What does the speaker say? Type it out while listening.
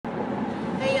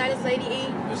Lady E.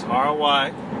 It's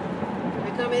RY.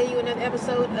 We're coming to you another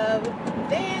episode of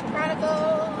Van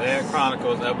Chronicles. Van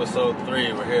Chronicles, episode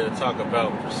 3. We're here to talk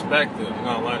about perspective. We're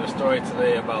going to learn a story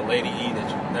today about Lady E that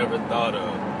you've never thought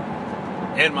of.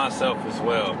 And myself as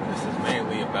well. This is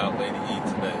mainly about Lady E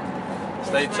today.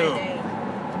 Stay tuned.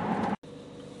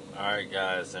 Alright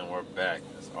guys, and we're back.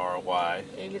 It's RY.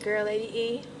 And your girl Lady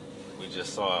E. We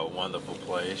just saw a wonderful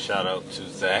play. Shout out to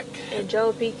Zach. And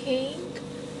Joe B. King,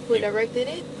 who directed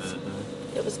it. Mm-hmm.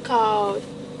 It was called...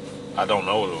 I don't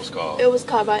know what it was called. It was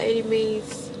called By Any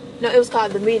Means... No, it was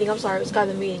called The Meeting. I'm sorry, it was called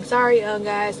The Meeting. Sorry,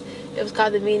 guys. It was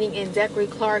called The Meeting, and Zachary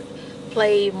Clark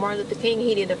played Martin Luther King.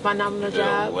 He did a phenomenal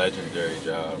job. A legendary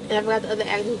job. And I forgot the other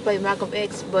actor who played Malcolm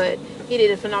X, but he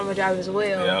did a phenomenal job as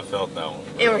well. Yeah, I felt that one.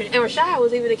 And Rashad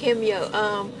was even a cameo.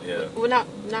 Yeah. Well, not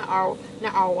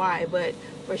RY, but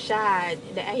Rashad.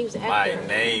 He was an actor. My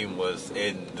name was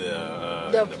in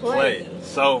the play.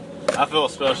 So I feel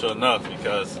special enough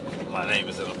because my name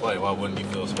is in the play. Why wouldn't you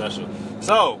feel special?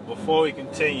 So before we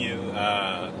continue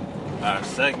our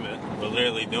segment, we're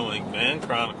literally doing Van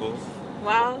Chronicles.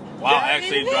 While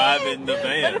actually driving the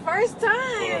van. For the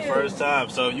first time.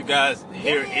 So you guys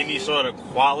hear any sort of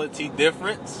quality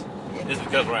difference, it's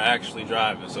because we're actually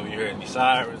driving. So you hear any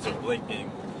sirens or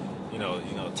blinking, you know,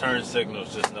 turn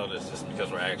signals, just know that's just because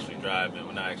we're actually driving.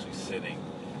 We're not actually sitting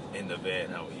in the van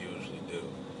how we usually do.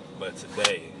 But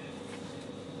today,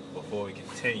 before we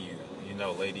continue,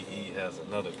 Lady E has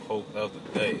another quote of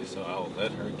the day, so I'll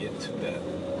let her get to that.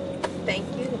 Thank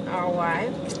you,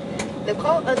 RY. The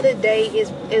quote of the day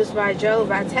is by Joe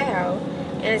Vitale,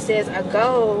 and it says, "A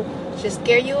goal should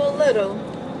scare you a little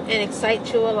and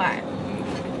excite you a lot."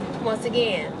 Once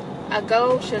again, a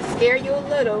goal should scare you a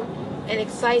little and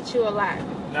excite you a lot.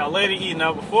 Now, Lady E,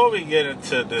 before we get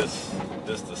into this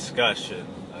discussion,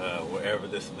 wherever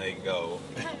this may go,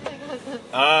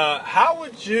 how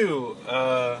would you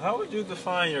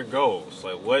define your goals?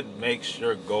 Like, what makes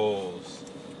your goals?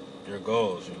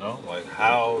 Like,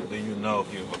 how do you know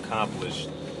if you've accomplished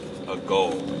a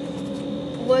goal?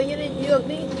 Well,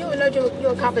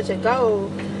 you'll accomplish a goal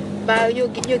by you'll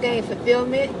gain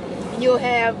fulfillment. You'll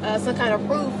have some kind of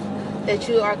proof that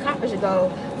you are accomplished a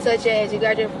goal, such as you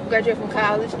graduate from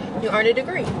college, you earn a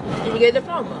degree, and you get a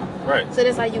diploma. Right. So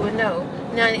that's how you would know.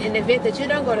 Now, in the event that you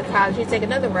don't go to college, you take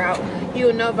another route, you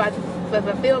will know about the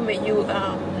fulfillment you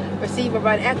receive,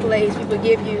 about accolades people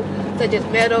give you, such as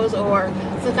medals or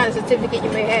some kind of certificate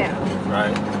you may have.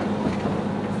 Right.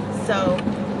 So,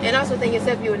 and also within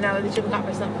yourself, you would know that you've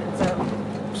accomplished something.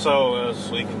 So as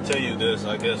we continue this,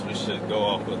 I guess we should go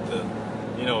off with the,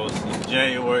 it's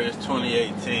January, it's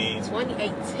 2018.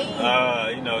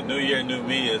 2018. New year, new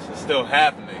me is still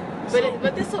happening.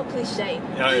 But this is so cliche.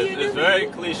 It's very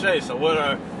cliche. So what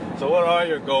are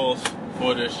your goals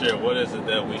for this year? What is it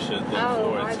that we should look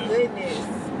forward to? Oh my goodness.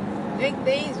 Big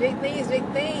things.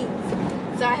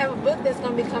 So I have a book that's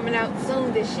going to be coming out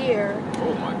soon this year.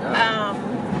 Oh my God.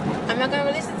 I'm not going to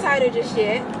release the title just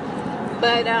yet,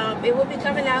 but it will be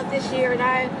coming out this year. And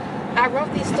I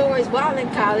wrote these stories while in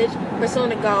college,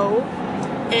 pursuing a goal,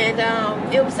 and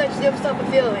it was so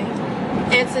fulfilling.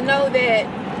 And to know that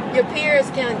your peers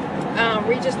can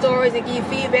read your stories and give you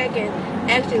feedback and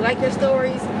actually like your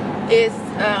stories is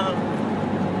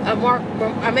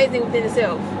amazing within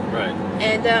itself. Right.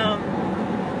 And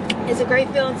it's a great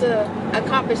feeling to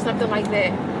accomplish something like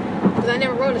that. Because I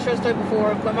never wrote a short story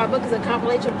before, but my book is a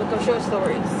compilation book of short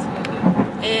stories.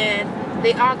 And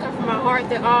they all come from my heart.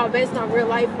 They're all based on real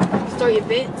life story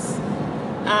events.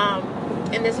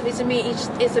 And there's a piece of me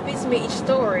each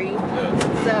story.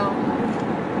 Yeah. So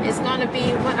it's gonna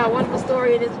be a wonderful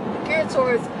story, and it's geared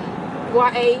towards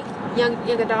YA,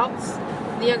 young adults,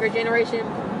 the younger generation,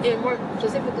 and more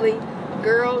specifically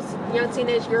girls, young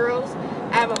teenage girls.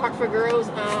 I have a heart for girls,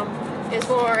 as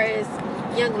far as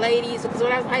young ladies, because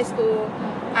when I was in high school,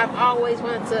 I've always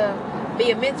wanted to be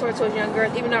a mentor towards young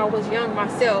girls. Even though I was young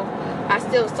myself, I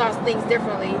still saw things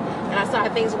differently, and I saw how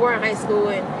things were in high school,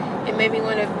 and it made me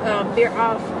want to veer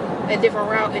off a different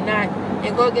route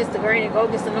and go against the grain and go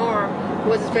against the norm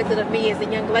was expected of me as a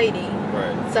young lady.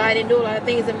 Right. So I didn't do a lot of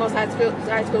things that most high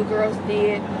school girls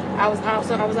did. I was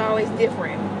always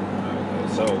different.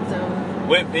 So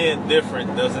with being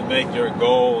different, does it make your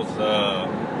goals,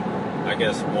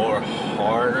 more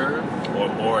harder or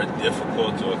more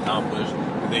difficult to accomplish?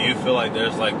 Do you feel like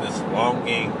there's like this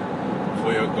longing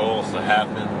for your goals to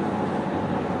happen?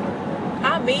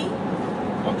 I'm me.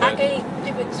 Okay. I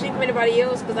can't speak for anybody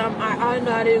else because all I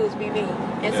know how to do is be me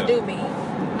and to do me.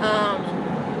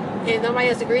 And nobody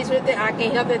else agrees with it, I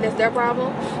can't help it. That's their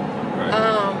problem. Right.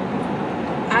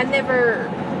 I never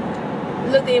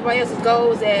looked at anybody else's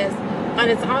goals as on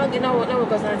its own. No one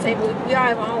goes on the table. We all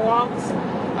have our own walks,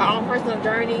 our own personal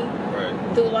journey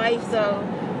through life. So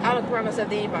I don't compare myself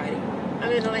to anybody.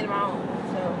 I'm in the lane of my own.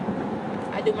 So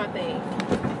I do my thing.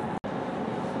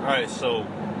 All right. So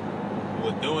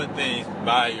with doing things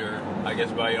by your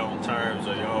own terms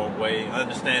or your own way,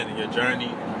 understanding your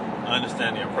journey,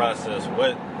 understanding your process,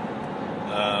 what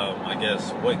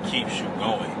keeps you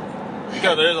going?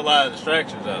 Because there's a lot of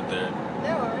distractions out there.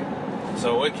 There are.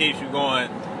 So what keeps you going?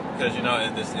 Because in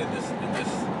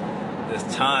this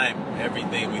time,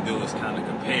 everything we do is kind of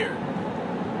compared.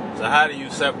 So how do you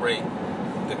separate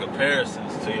the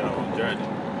comparisons to your own journey?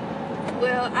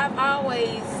 Well, I've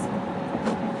always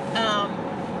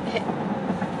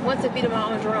want to beat my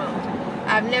own drum.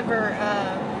 I never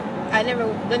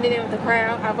blended in with the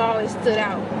crowd. I've always stood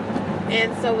out,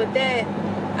 and so with that,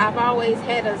 I've always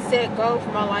had a set goal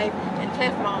for my life and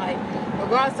plan for my life.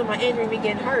 Regardless of my injury, me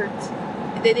getting hurt,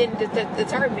 they didn't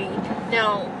deter me.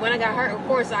 Now, when I got hurt, of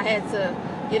course, I had to,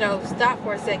 stop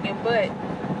for a second. But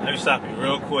let me stop you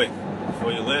real quick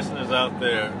for your listeners out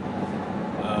there.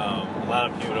 A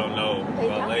lot of people don't know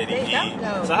about Lady E.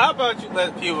 So how about you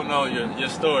let people know your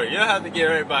story? You don't have to give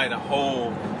everybody the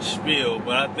whole spiel,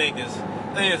 but I think it's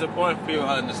important for people to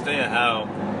understand how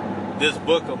this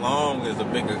book alone is a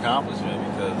big accomplishment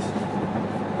because...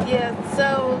 Yeah,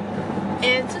 so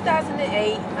in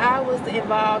 2008, I was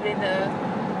involved in an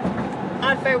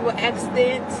unfavorable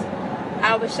accident.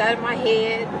 I was shot in my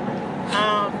head,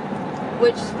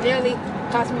 which nearly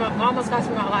almost cost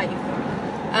me my life.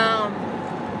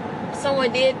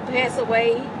 Someone did pass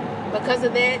away because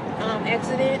of that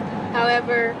accident.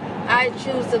 However, I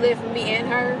choose to live for me and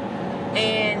her,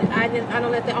 and I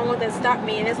don't want that to stop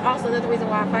me. And that's also another reason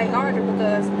why I fight harder,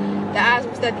 because the odds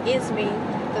were stacked against me,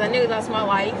 because I nearly lost my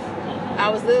life. I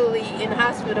was literally in the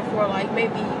hospital for like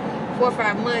maybe 4 or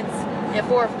 5 months, and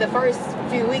for the first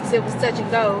few weeks it was touch and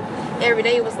go. Every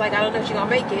day it was like, I don't know if she's gonna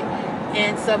make it.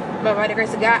 And so, by the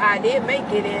grace of God, I did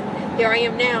make it, and here I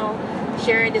am now,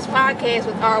 sharing this podcast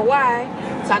with RY,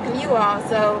 talking to you all.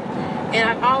 So, and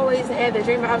I've always had the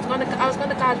dream. I was going to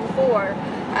college before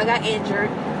I got injured,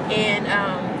 and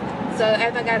so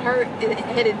after I got hurt, it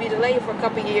had to be delayed for a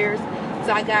couple of years.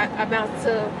 So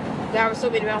God was so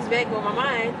many bounce back with my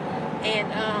mind,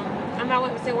 and I'm not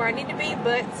 100% where I need to be,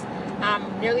 but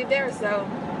I'm nearly there. So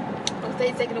I'll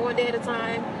stay taking it one day at a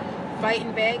time,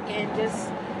 fighting back, and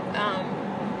just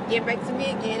getting back to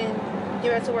me again, and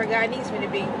get back to where God needs me to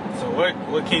be. So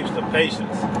what keeps the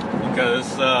patience?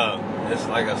 Because it's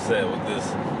like I said, with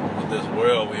this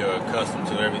world we are accustomed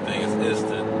to, everything is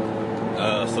instant.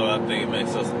 So I think it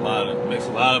makes a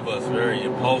lot of us very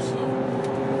impulsive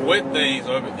with things,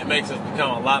 or it makes us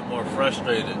become a lot more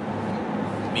frustrated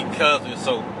because we're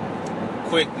so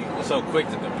quick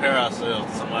to compare ourselves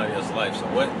to somebody else's life. So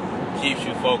what keeps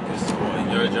you focused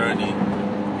on your journey,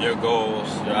 your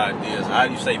goals, your ideas? How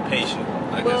do you stay patient?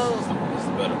 I guess is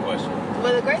the better question.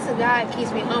 Well, the grace of God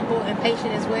keeps me humble and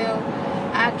patient as well.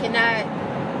 I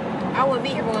wouldn't be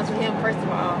here once with him, first of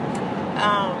all.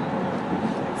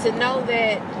 To know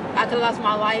that I could have lost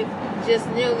my life just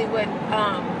nearly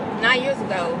 9 years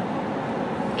ago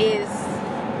is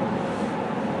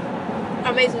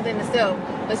amazing within itself.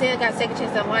 But seeing I got a second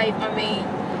chance at life, I mean,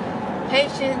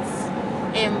 patience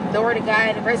and the word of God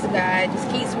and the grace of God just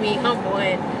keeps me humble.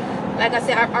 And like I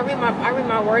said, I read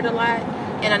my word a lot,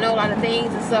 and I know a lot of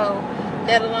things, and so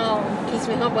that alone keeps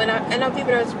me humble. And I know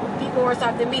people worse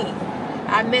off than me.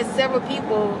 I've met several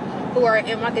people who are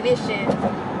in my condition,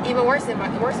 even worse in my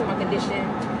condition,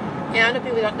 and I know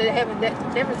people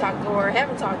that never talked or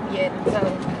haven't talked yet. And so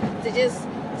to just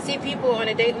see people on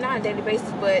not on a daily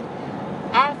basis, but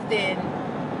often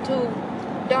who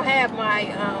don't have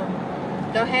my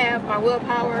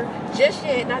willpower just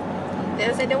yet. Not that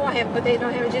I said they won't have it, but they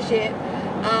don't have it just yet.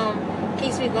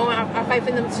 Keeps me going. I fight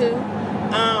for them too.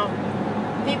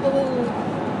 People who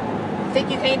think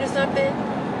you can't do something,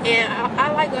 and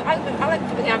I like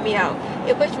people to help me out.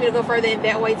 It pushes me to go further in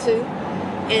that way too.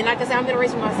 And like I said, I'm in a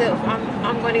race with myself.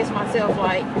 I'm going against myself.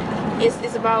 Like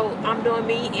it's about I'm doing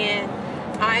me, and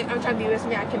I'm trying to be the best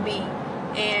me I can be.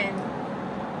 And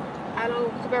I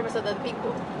don't compare myself to other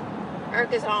people.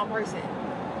 Erica's her own person.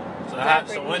 So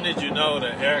when did you know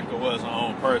that Erica was her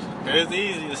own person? Because it's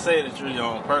easy to say that you're your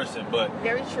own person, but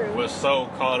very true. We're so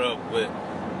caught up with,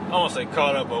 I won't say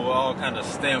caught up, but we're all kind of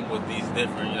stemmed with these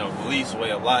different, beliefs,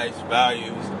 way of life,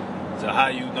 values. So how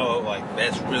you know, like,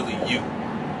 that's really you?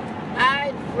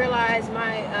 I realized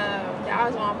that I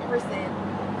was my own person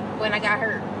when I got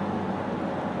hurt.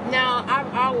 Now,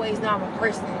 I've always known I'm a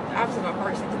person. Obviously, I'm a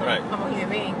person because right. I'm a human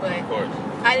being, but of course.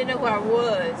 I didn't know who I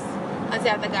was until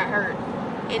after I got hurt.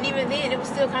 And even then, it was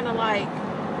still kind of like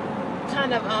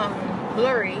kind of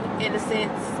blurry in a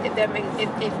sense, if that makes,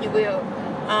 if you will.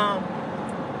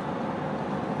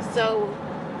 So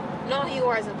knowing who you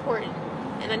are is important,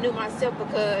 and I knew myself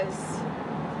because,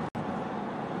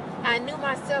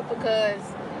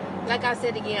 like I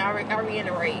said again, I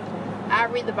reiterate, I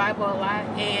read the Bible a lot,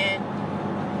 and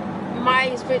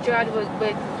my spirituality with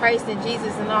Christ and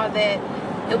Jesus and all that,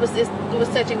 it was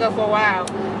touch and go for a while.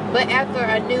 But after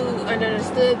I knew and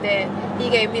understood that He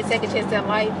gave me a second chance at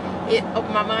life, it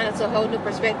opened my mind to a whole new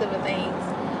perspective of things.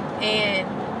 And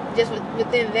just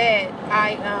within that,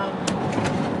 I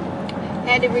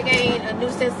had to regain a new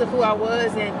sense of who I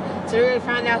was, and to really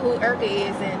find out who Erica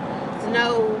is, and to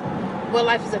know what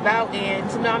life is about, and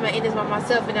to know I'm not in this by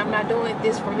myself, and I'm not doing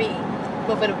this for me,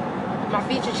 but for my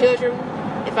future children,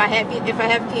 if I have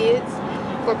kids,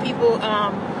 for people,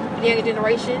 the younger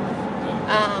generation,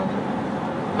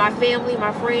 my family,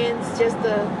 my friends, just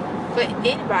for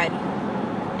anybody.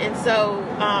 And so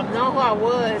knowing who I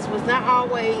was not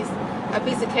always a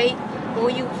piece of cake, but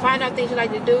when you find out things you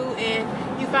like to do, and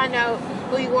you find out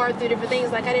who you are through different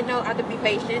things, like I didn't know I could be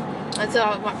patient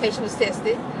until my patience was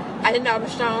tested. I didn't know I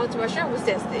was strong until my strength was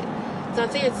tested. So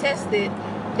until you're tested,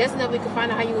 that's enough we can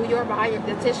find out who you are by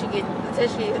the test you get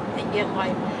in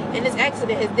life. And this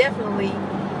accident has definitely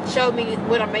showed me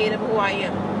what I'm made of, who I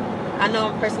am. I know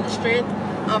I'm a person of strength.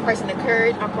 I'm a person of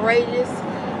courage. I'm courageous.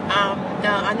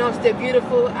 I know I'm still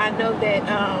beautiful. I know that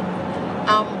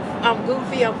I'm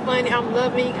goofy. I'm funny. I'm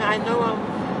loving. I know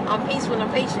I'm peaceful and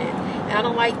I'm patient. And I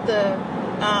don't like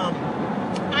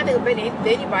I think better than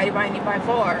anybody by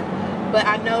far. But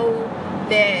I know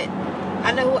that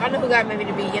I know who God made me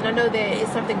to be, and I know that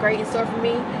it's something great in store for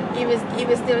me,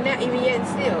 even still now, even yet and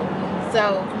still.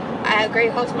 So I have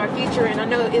great hopes for my future, and I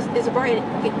know it's bright.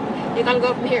 You're gonna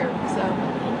go from here. So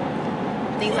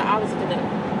things are always looking up.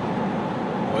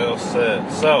 Well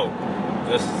said. So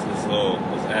let's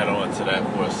add on to that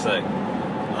for a sec.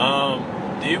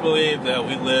 Do you believe that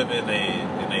we live in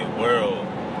a world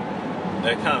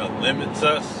that kind of limits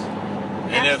us?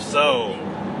 And if so,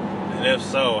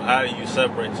 how do you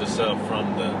separate yourself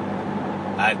from the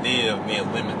idea of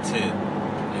being limited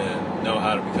and know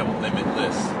how to become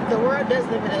limitless? The world does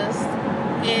limit us.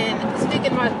 And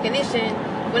speaking of my condition,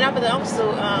 when I was at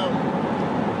UMSL,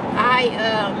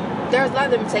 there's a lot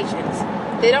of limitations.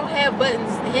 They don't have buttons,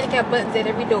 handicap buttons at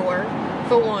every door,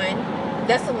 for one.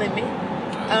 That's a limit.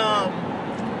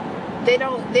 They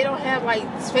don't have like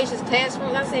spacious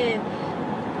classrooms. I'm saying,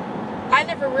 I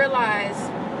never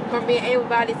realized from being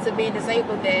able-bodied to being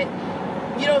disabled that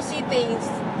you don't see things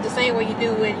the same way you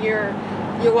do when you're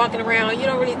walking around. You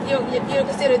don't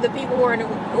consider the people who are in the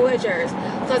wheelchairs.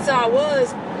 So until I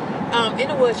was in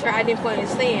a wheelchair, I didn't fully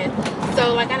understand.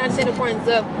 So like I understand the importance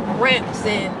of ramps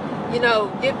and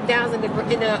dip downs in the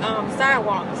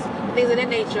sidewalks, things of that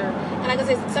nature. And like I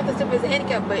said, something simple as a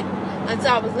handicap, but until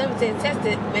I was limited and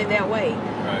tested in that way.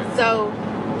 Right. So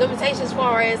limitations as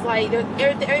far as like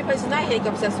every place is not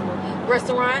handicap accessible.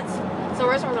 Restaurants, some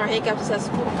restaurants aren't handicap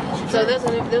accessible. So there's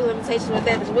limitations with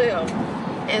that as well.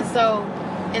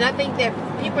 And I think that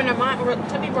people in their mind,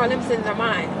 some people are limited in their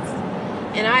minds.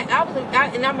 And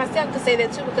I myself could say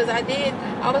that too, because I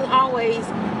wasn't always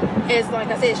as, like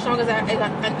I said, strong as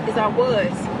I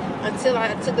was until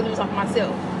I took the limits off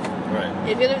myself. Right.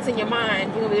 If you're limited in your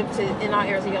mind, you're gonna be limited in all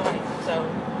areas of your life.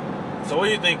 So what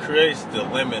do you think creates the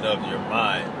limit of your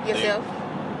mind? Yourself.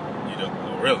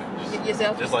 Really?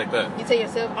 Yourself. Just like that. You tell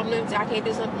yourself, I'm limited, I can't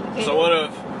do something, you can't. So what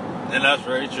if, and that's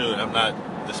very true, and I'm not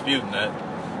disputing that.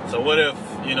 So what if,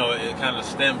 it kind of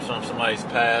stems from somebody's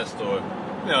past, or,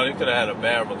 they could have had a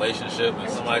bad relationship, and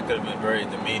somebody could have been very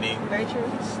demeaning. Very true.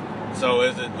 So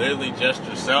is it literally just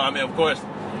yourself? I mean, of course,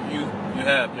 you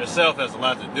have, yourself has a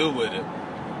lot to do with it,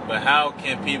 but how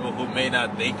can people who may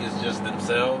not think it's just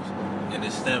themselves, and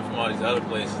it stems from all these other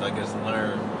places, I guess,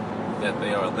 learn that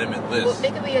they are limitless? Well,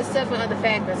 it could be yourself and other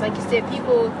factors. Like you said,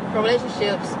 people from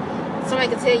relationships, somebody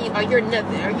can tell you, oh, you're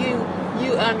nothing, or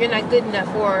you're not good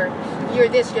enough, or you're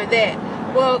this, you're that.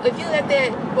 Well, if you let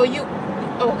that,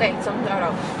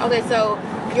 so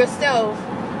yourself,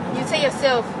 you tell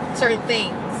yourself certain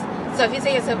things. So if you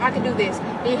tell yourself, I can do this,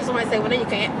 then you hear somebody say, well, no, you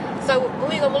can't. So who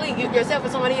are you going to believe, yourself or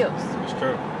somebody else? It's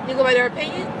true. You go by their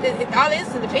opinion? All it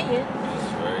is an opinion. That's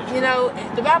very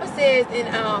true. The Bible says in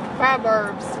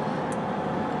Proverbs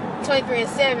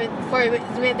 23:7, for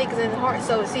the man thinketh in his heart,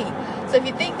 so is he. So if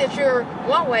you think that you're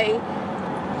one way,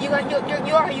 you are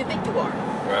who you think you are.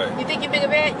 Right. You think you're big or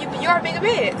bad, you are big or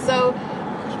bad. So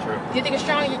it's true. You think you're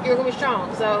strong, you're going to be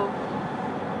strong. So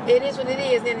it is what it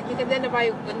is. And you can let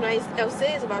nobody, what nobody else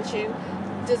says about you,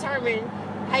 determine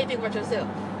how you think about yourself.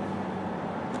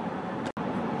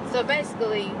 So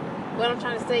basically, what I'm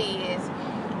trying to say is,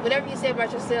 whatever you say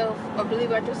about yourself or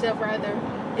believe about yourself, rather,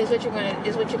 is what you're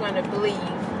gonna believe.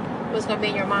 What's gonna be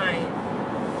in your mind.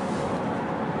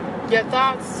 Your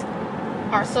thoughts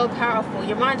are so powerful.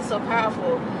 Your mind is so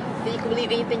powerful that you can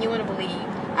believe anything you want to believe.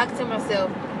 I can tell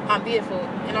myself I'm beautiful,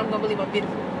 and I'm gonna believe I'm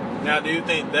beautiful. Now, do you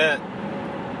think that?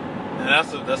 And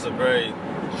that's a very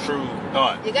true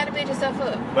thought. You gotta build yourself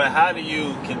up. But how do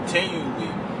you continually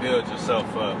build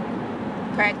yourself up?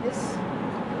 Practice.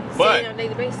 But on a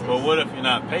daily basis. But what if you're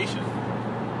not patient?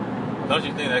 Don't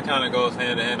you think that kind of goes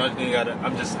hand in hand? Don't you think you gotta?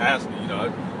 I'm just asking.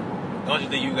 Don't you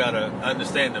think you gotta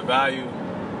understand the value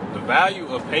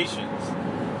of patience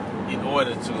in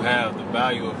order to have the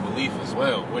value of belief as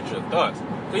well with your thoughts?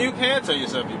 So you can tell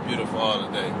yourself you're beautiful all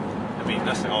the day. I mean,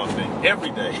 that's the all thing.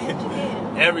 Every day,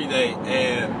 every day,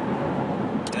 and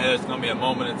there's gonna be a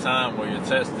moment in time where you're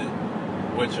tested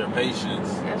with your patience.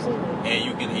 Absolutely. And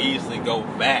you can easily go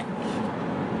back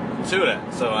to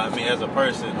that. So I mean, as a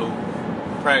person who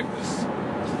practices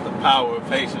the power of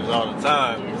patience all the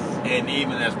time, Yes. and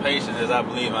even as patient as I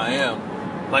believe I am,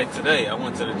 like today, I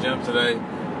went to the gym today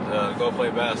to go play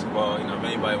basketball. If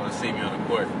anybody want to see me on the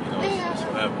court, it's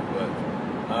whatever. But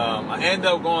I ended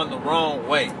up going the wrong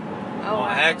way on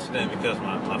accident because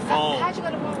my phone, How'd you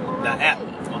go the wrong the way? app,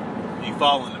 you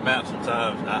fall in the map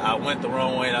sometimes. I went the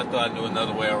wrong way and I thought I knew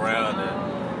another way around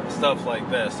and stuff like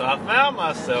that. So I found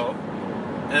myself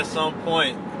at some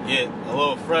point get a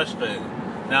little frustrated.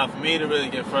 Now, for me to really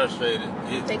get frustrated,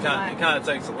 it kind of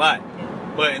takes a lot. Yeah.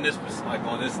 But in this, like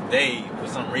on this day, for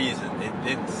some reason, it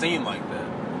didn't seem like that.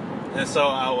 And so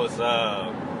I was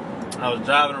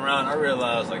driving around. I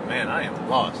realized, like, man, I am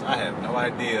lost. I have no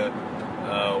idea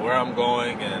where I'm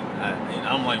going, and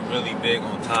I'm like really big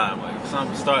on time. Like, if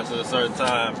something starts at a certain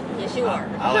time. Yes, you are.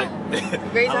 I like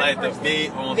to be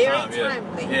on time.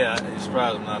 Timely. Yeah. You're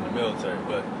surprised I'm not in the military,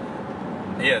 but.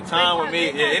 Yeah, time with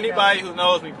me. Yeah, anybody who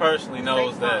knows me personally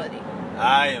knows that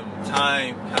I am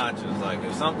time conscious. Like,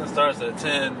 if something starts at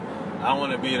 10, I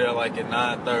want to be there like at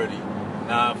 9:30,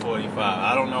 9:45.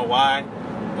 I don't know why,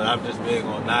 but I'm just big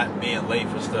on not being late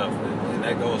for stuff. And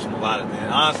that goes from a lot of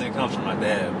things. Honestly, it comes from my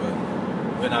dad, but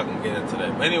we're not going to get into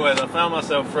that. But anyways, I found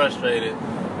myself frustrated,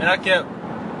 and I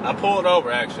pulled over,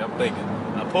 actually, I'm thinking.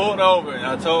 I pulled over, and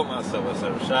I told myself, I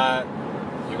said, Rashad,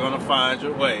 you're going to find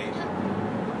your way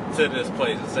to this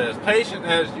place. It says, patient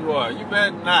as you are, you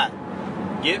better not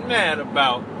get mad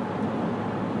about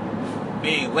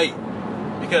being late.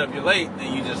 Because if you're late,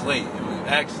 then you're just late.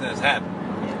 Accidents happen.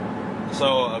 Yeah.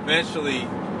 So eventually,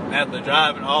 after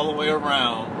driving all the way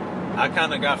around, I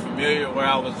kind of got familiar where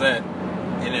I was at,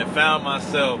 and then found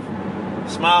myself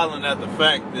smiling at the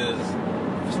fact that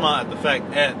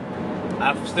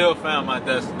I've still found my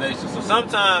destination. So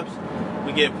sometimes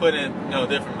we get put in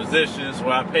different positions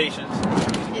where our patience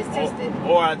is tested,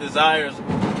 or our desires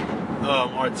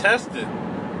are tested,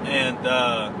 and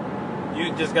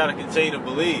you just got to continue to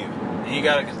believe, and you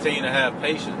got to continue to have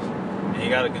patience, and you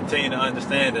got to continue to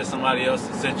understand that somebody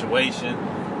else's situation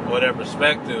or their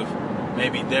perspective may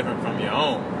be different from your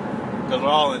own, because we're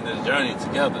all in this journey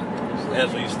together,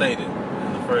 as we stated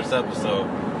in the first episode.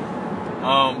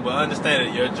 But understand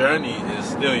that your journey is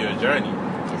still your journey.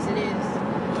 Yes, it is.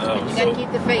 And you gotta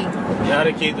keep the faith. You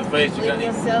gotta keep the faith. Believe in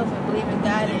yourself and believe in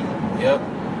God, and yep,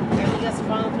 everything else will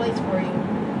fall in place for you.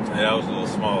 And that was a little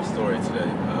small story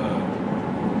today.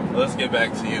 Let's get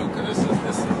back to you, because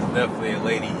this is definitely a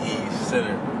Lady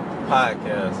E-centered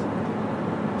podcast.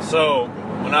 So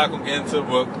we're not gonna get into the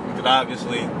book, because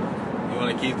obviously you want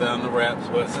to keep that under wraps.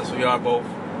 But since we are both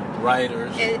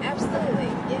writers, absolutely.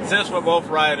 Yes. Since we're both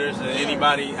writers, and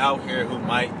anybody out here who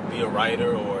might be a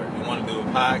writer or you want to do a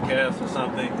podcast or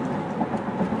something,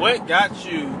 what got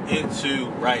you into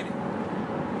writing?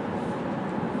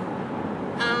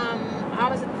 I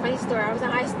was a funny story. I was in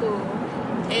high school,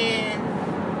 and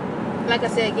like I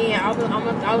said again, I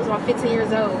was about 15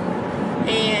 years old,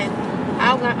 and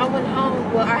I went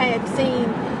home. Well, I had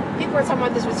seen people were talking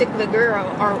about this particular girl,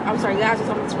 or I'm sorry, guys were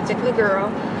talking about this particular girl,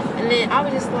 and then I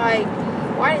was just like,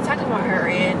 why are they talking about her?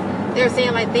 And they were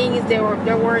saying like things that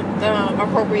weren't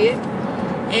appropriate,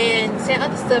 and saying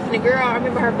other stuff. And the girl, I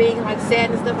remember her being like sad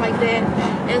and stuff like that.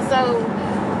 And so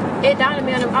it dawned on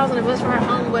me. I was on the bus ride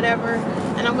home, whatever,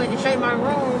 and I went straight to my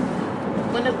room.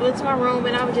 Went to my room,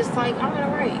 and I was just like, I'm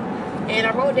gonna write. And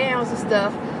I wrote down some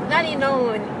stuff, not even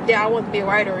knowing that I wanted to be a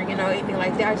writer, or anything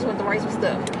like that. I just wanted to write some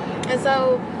stuff. And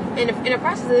so in the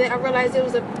process of it, I realized it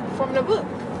was from the book,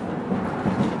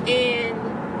 and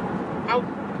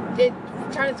it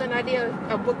turned into an idea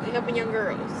of a book helping young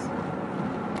girls.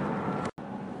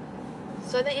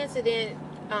 So the incident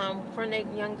from that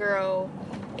young girl,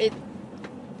 it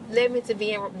led me to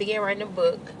begin writing a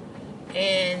book.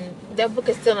 and that book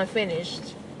is still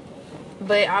unfinished.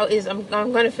 But I'm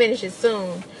going to finish it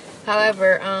soon.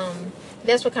 However,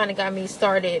 that's what kind of got me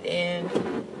started, and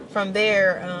from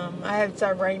there, I have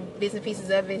started writing bits and pieces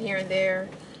of it here and there,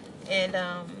 and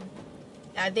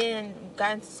I then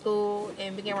got into school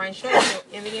and began writing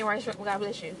God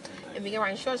bless you, and began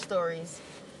writing short stories.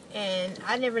 And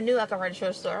I never knew I could write a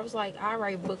short story. I was like, I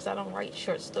write books, I don't write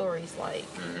short stories. Like,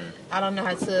 I don't know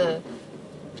how to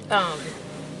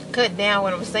cut down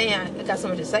what I'm saying. I got so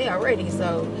much to say already,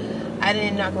 so I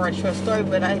didn't know I could write a short story,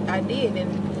 but I did.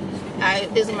 And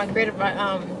this is my creative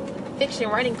fiction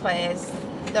writing class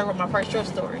that I wrote my first short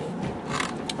story.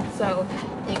 So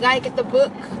you gotta get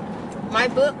my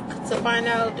book, to find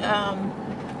out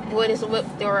what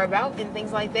they were about and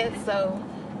things like that. So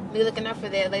be looking out for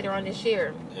that later on this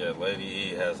year. Yeah, Lady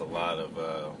E has a lot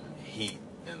of heat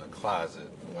in the closet.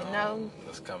 You know,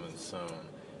 that's coming soon.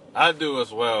 I do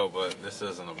as well, but this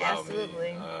isn't about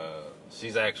absolutely. me.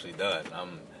 She's actually done.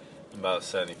 I'm about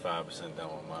 75% done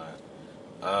with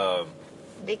mine.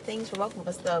 Big things for both of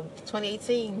us, though.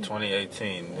 2018.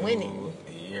 2018. Winning.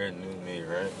 Year, new me,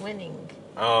 right? Winning.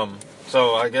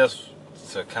 So I guess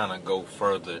to kind of go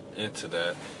further into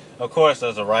that, of course,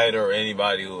 as a writer or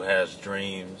anybody who has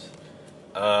dreams,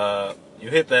 you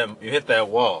hit that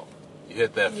wall. You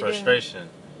hit that frustration.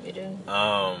 You do.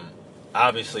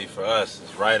 Obviously for us,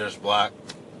 it's writer's block,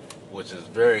 which is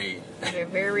very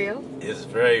real. It's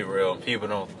very real. People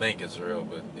don't think it's real,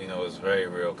 but it's very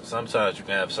real. Because sometimes you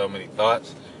can have so many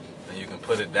thoughts, and you can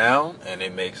put it down, and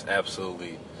it makes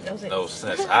absolutely no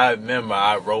sense. I remember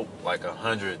I wrote like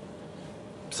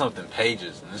 100-something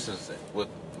pages, and this is with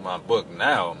my book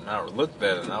now. And I looked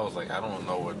at it, and I was like, I don't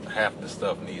know where half the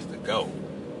stuff needs to go,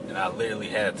 and I literally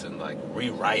had to like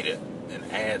rewrite it and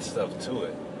add stuff to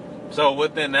it. So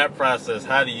within that process,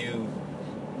 how do you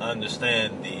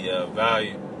understand the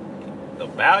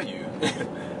value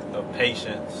of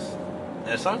patience,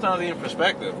 and sometimes even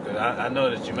perspective? Because I know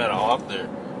that you met an author.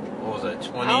 What was that?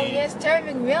 20? Oh yes,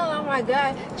 Terry McMillan. Oh my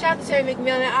God, shout out to Terry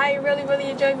McMillan. I really, really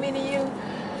enjoyed meeting you.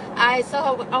 I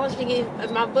want you to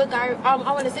get my book. I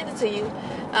want to send it to you,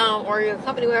 or your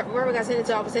company, wherever I send it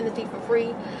to. I will send it to you for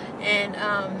free, and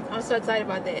I'm so excited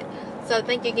about that. So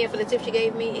thank you again for the tips you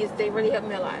gave me. They really helped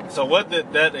me a lot. So what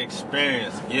did that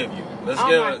experience give you? Let's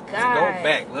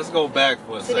go back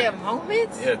for a second. To that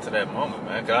moment? Yeah, to that moment,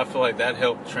 man. Because I feel like that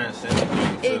helped transcend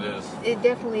you to this. It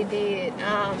definitely did.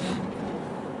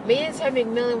 Me and Terry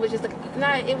McMillan was just I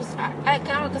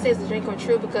kind of consider it's a dream come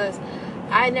true, because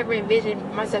I never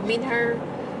envisioned myself meeting her.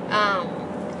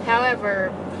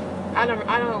 However,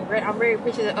 I'm very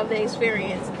appreciative of the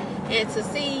experience, and to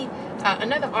see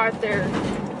another author.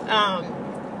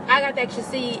 I got to actually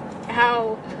see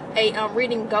how a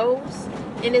reading goes,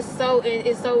 and it's so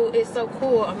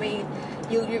cool. I mean,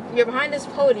 you're behind this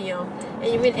podium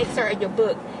and you read an excerpt of your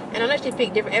book, and I know she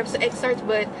picked different excerpts,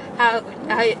 but how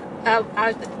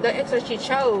the excerpts she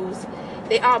chose,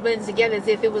 they all blended together as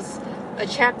if it was a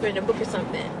chapter in a book or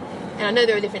something. And I know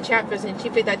there were different chapters, and she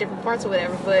picked out different parts or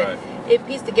whatever, but it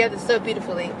pieced together so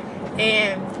beautifully.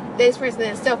 And the experience in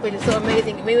itself was just so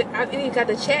amazing. I mean, I even got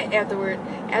to chat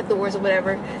afterwards or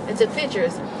whatever, and took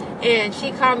pictures. And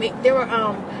she called me. There were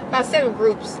about 7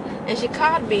 groups, and she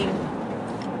called me.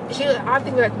 I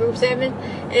think we were at group 7,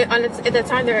 and at that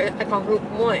time they were like on group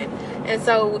 1, and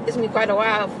so it's been quite a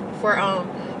while for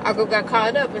our group got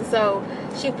called up, and so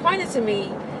she pointed to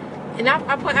me, and I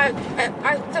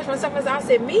touched myself and I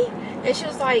said, me, and she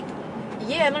was like,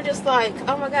 yeah, and I'm just like,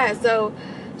 oh my God. So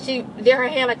she did her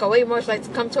hand like a wave motion, like to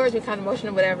come towards me, kind of motion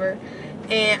or whatever.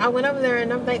 And I went over there,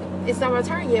 and I'm like, it's not my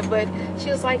turn yet. But she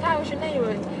was like, hi, what's your name?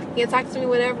 And you can talk to me,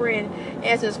 whatever, and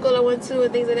asked me the school I went to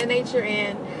and things of that nature.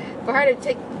 And for her to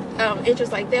take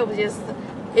interest like that was just,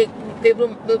 it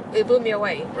blew me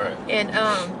away. Right.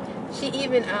 And she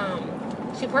even,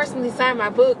 she personally signed my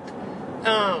book,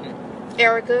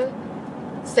 Erica,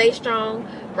 Stay Strong,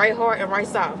 Write Hard, and Write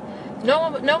Soft.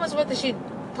 No one's book that she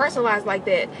personalized like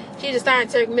that. She just signed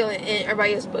Terry McMillan in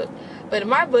everybody else's book. But in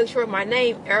my book, she wrote my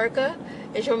name, Erica,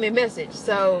 and showed me a message.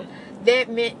 So that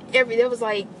meant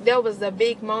that was a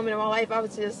big moment in my life.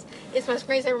 It's my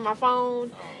screensaver on my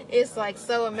phone. It's like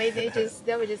so amazing.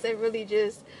 It really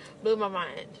just blew my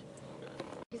mind.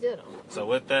 So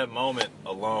with that moment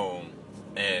alone,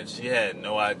 and she had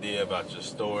no idea about your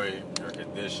story, your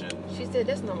condition. She said,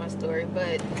 that's not my story,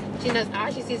 but she knows how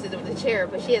she sees it with the chair,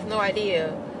 but she has no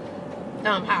idea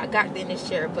how I got in this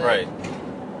chair. But right.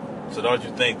 So don't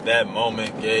you think that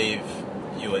moment gave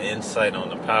you an insight on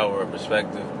the power of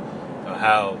perspective, of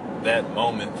how that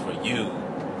moment for you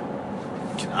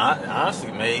honestly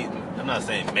I'm not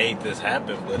saying made this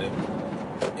happen, but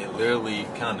it literally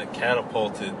kind of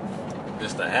catapulted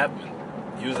this to happen.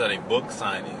 You was at a book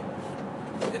signing,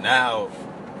 and now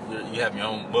you have your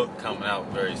own book coming out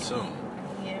very soon.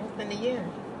 Yeah, within a year.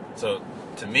 So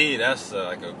to me, that's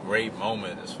like a great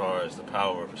moment as far as the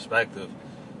power of perspective.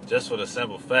 Just for the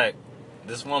simple fact,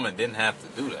 this woman didn't have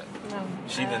to do that. No.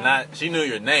 She did not. She knew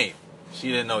your name. She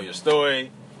didn't know your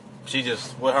story. She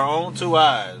just, with her own two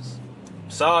eyes,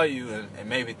 saw you and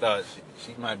maybe thought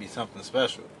she might be something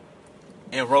special,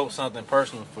 and wrote something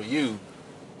personal for you.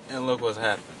 And look what's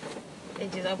happened.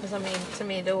 It just opened so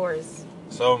many doors.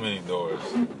 So many doors.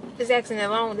 This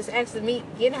accident alone, me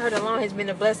getting hurt alone has been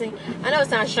a blessing. I know it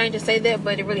sounds strange to say that,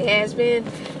 but it really has been.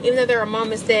 Even though there are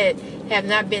moments that have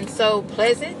not been so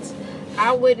pleasant,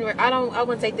 I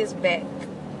wouldn't take this back.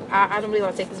 I don't really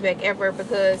want to take this back ever,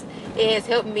 because it has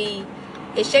helped me.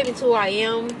 It shaped me to who I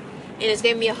am, and it's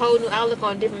given me a whole new outlook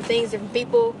on different things, different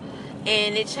people,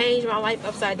 and it changed my life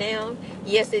upside down.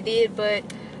 Yes, it did, but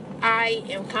I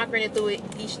am conquering it through it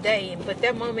each day. But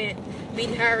that moment,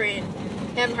 meeting her and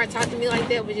having her talk to me like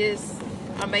that was just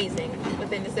amazing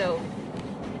within itself.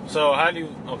 So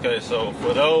so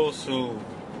for those who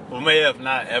may have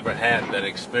not ever had that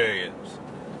experience,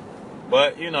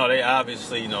 but they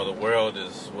obviously, the world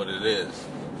is what it is,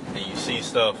 and you see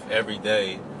stuff every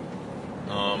day,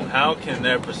 how can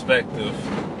their perspective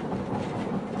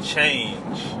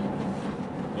change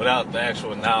without the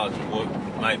actual knowledge of what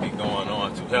might be going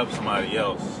on to help somebody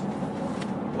else's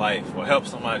life, or help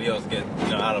somebody else get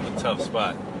out of a tough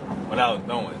spot without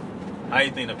knowing? How do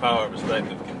you think the power of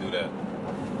perspective can do that?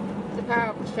 The power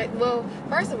of perspective. Well,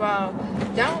 first of all,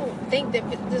 don't think that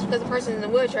just because a person is in a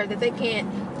wheelchair that they can't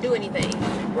do anything.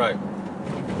 Right.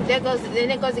 That goes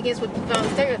against what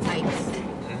stereotypes.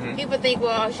 Mm-hmm. People think,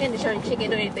 well, she in the church, she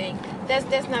can't do anything.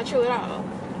 That's not true at all.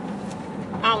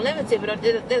 I'm limited, but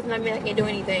that does not mean I can't do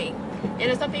anything. And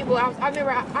there's some people, I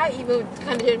remember I even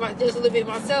kind of did just a little bit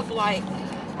myself, like,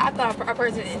 I thought a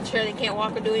person in the chair, they can't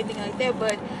walk or do anything like that,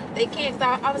 but they can't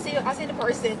stop. I see the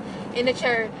person in the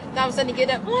chair, all of a sudden they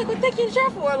get up. I'm like, what they get in the chair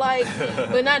for? Like,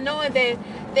 but not knowing that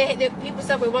people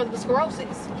suffer with multiple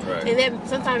sclerosis. Right. And then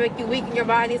sometimes make you weak in your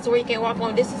body so where you can't walk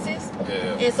long distances.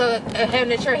 Yeah. And so having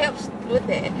the chair helps with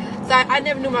that. So I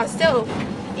never knew myself,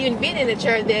 even being in the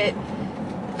chair, that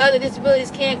other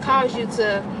disabilities can cause you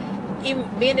to even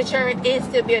be in the chair and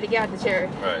still be able to get out the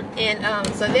chair. Right. And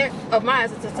so there, of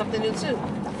mine, it's something new too.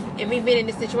 And me being in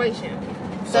this situation.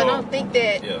 So don't think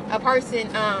that a person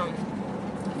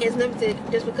is limited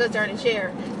just because they're in a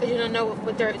chair, because you don't know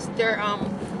what their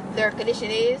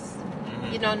condition is.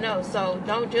 Mm-hmm. You don't know, so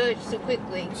don't judge too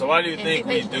quickly. So why do you think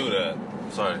we do that?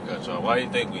 Sorry to cut you off. Why do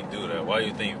you think we do that? Why do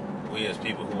you think we as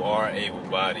people who are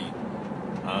able-bodied,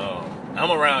 I'm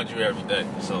around you every day,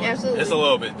 so Absolutely. It's a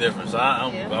little bit different. So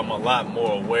I'm a lot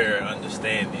more aware and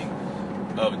understanding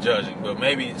of judging. But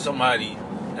maybe somebody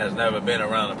has never been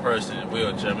around a person in a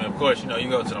wheelchair. I mean, of course, you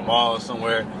go to the mall or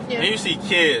somewhere, and you see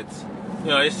kids,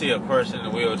 they see a person in a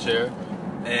wheelchair,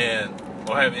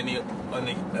 or have any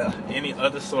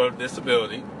other sort of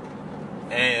disability,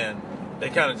 and they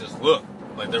kind of just look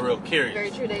like they're real curious.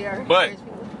 Very true, they are. But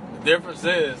the difference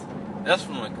is, that's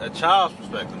from a child's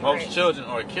perspective. Most children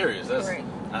are curious. That's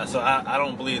so I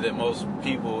don't believe that most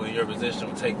people in your position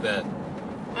would take that.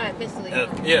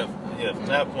 From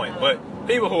that point. But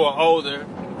people who are older,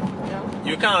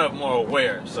 you're kind of more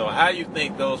aware. So how do you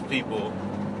think those people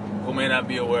who may not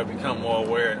be aware become more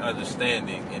aware and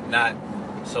understanding and not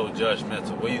so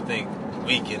judgmental? What do you think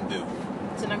we can do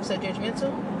to not be so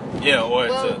judgmental? Yeah, or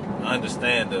to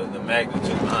understand the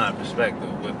magnitude behind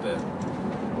perspective with that.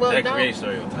 That creates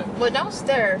stereotypes. Well, don't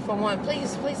stare for one.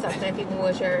 Please stop staring people in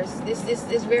wheelchairs.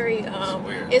 It's very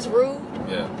weird. It's rude.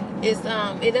 Yeah.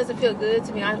 It doesn't feel good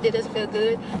to me. It doesn't feel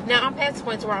good. Now I'm past the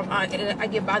point where I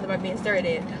get bothered by being stared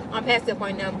at. I'm past that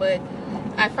point now, but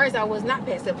at first I was not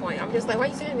past that point. I'm just like, why are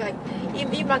you staring at me?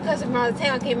 Like, even my cousin from out of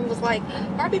town came and was like,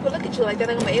 why do people look at you like that?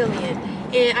 Like I'm an alien.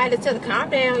 And I had to tell her,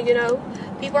 calm down.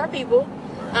 People are people.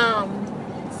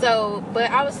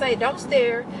 But I would say don't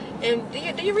stare and do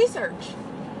your research.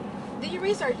 Do your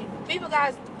research. People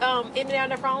guys in and out on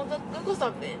their phones, Google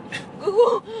something.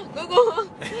 Google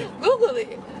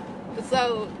it.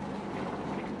 So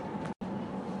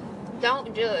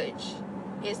don't judge.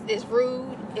 It's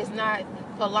rude. It's not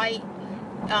polite.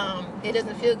 It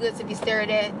doesn't feel good to be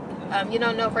stared at. You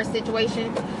don't know first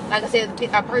situation. Like I said,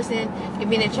 a person can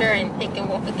be in a chair and it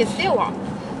can still walk.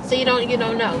 So you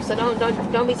don't know. So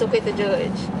don't be so quick to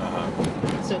judge.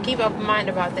 So keep open mind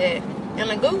about that. And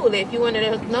like Google it if you want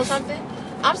to know something.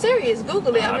 I'm serious.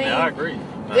 Google it. I mean, I agree.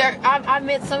 I've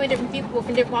met so many different people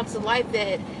from different walks of life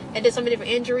that did so many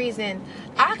different injuries, and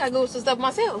I got Google some stuff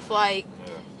myself. Like,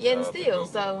 Yeah, and still,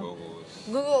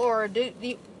 Google or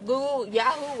Google,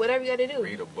 Yahoo, whatever you got to do.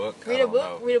 Read a book. Read a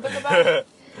book about it.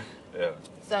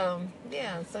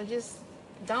 Yeah. So just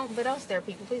don't stare,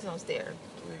 people. Please don't stare.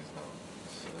 Please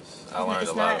don't. I learned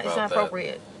a lot about that. It's not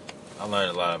appropriate. I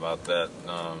learned a lot about that.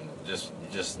 You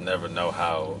just never know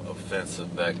how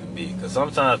offensive that can be. Because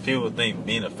sometimes people think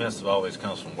being offensive always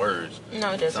comes from words.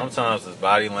 No, it doesn't. Sometimes it's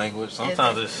body language.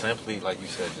 Sometimes it's simply, like you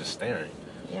said, just staring.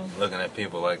 Yeah. Looking at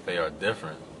people like they are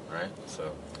different, right?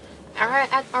 So. All right,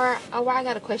 I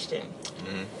got a question.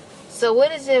 Mm-hmm. So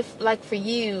what is it like for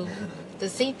you to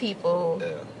see people,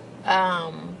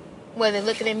 whether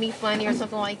looking at me funny or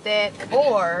something like that,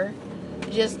 or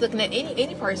just looking at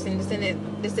any person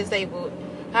that's disabled?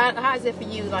 How is it for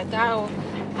you? Like how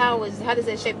does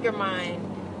that shape your mind?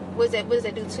 What does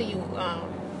that do to you?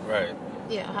 Right.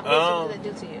 Yeah. What does that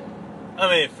do to you? I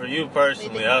mean, for you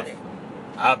personally,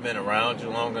 I've been around you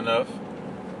long enough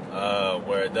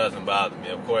where it doesn't bother me.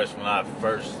 Of course, when I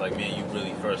first, like me and you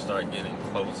really first start getting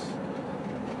close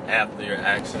after your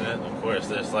accident, of course,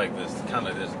 there's like this kind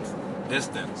of this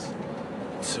distance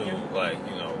to like,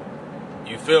 you know,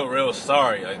 you feel real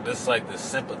sorry. Like this, like this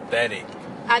sympathetic.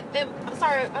 I'm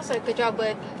sorry to cut y'all,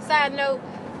 but side note,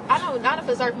 I don't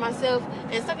feel sorry for myself,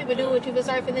 and some people do want you to feel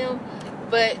sorry for them.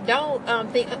 But don't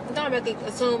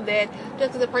assume that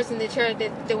just because a person in the church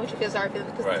that they want you to feel sorry for them.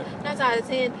 Because 9 out of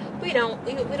 10, we don't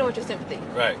want your sympathy.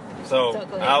 Right. So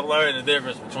I've learned the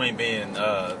difference between being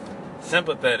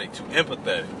sympathetic to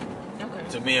empathetic. Okay.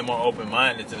 To being more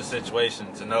open-minded to the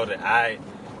situation, to know that I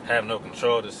have no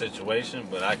control of the situation,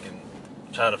 but I can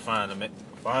try to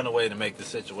find a way to make the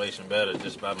situation better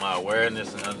just by my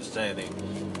awareness and understanding,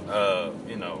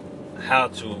 you know, how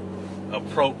to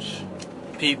approach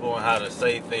people and how to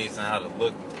say things and how to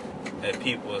look at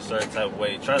people a certain type of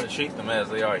way. Try to treat them as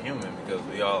they are human, because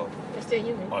we all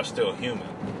are still human.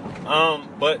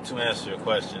 But to answer your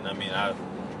question, I mean, at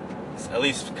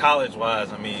least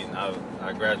college-wise, I mean,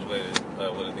 I graduated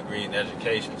with a degree in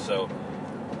education, so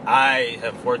I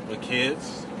have worked with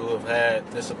kids who have had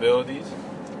disabilities,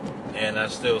 and I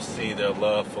still see their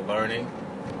love for learning,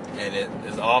 and it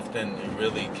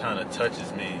really kind of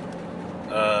touches me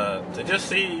to just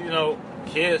see, you know,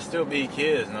 kids still be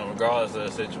kids, you know, regardless of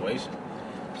the situation.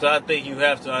 So I think you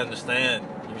have to understand,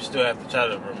 you still have to try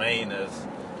to remain as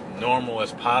normal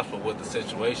as possible with the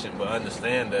situation, but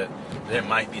understand that there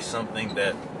might be something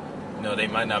that, you know, they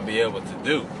might not be able to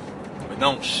do. But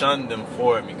don't shun them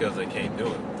for it because they can't do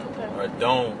it. Okay. Or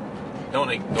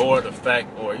don't ignore the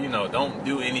fact, or, you know, don't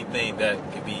do anything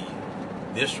that could be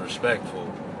disrespectful.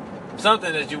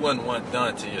 Something that you wouldn't want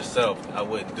done to yourself, I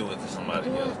wouldn't do it to somebody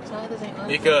else.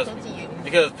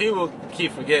 Because people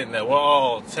keep forgetting that we're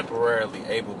all temporarily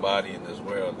able-bodied in this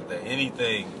world, that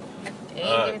anything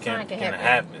can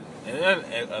happen.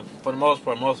 And for the most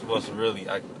part, most of us are really,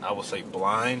 I would say,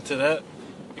 blind to that,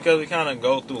 because we kind of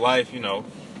go through life, you know,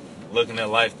 looking at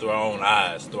life through our own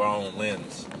eyes, through our own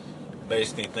lens,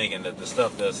 basically thinking that the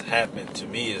stuff that's happened to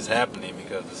me is happening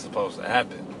because it's supposed to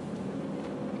happen.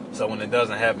 So when it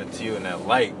doesn't happen to you in that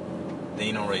light, then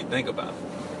you don't really think about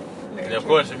it. And of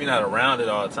course, if you're not around it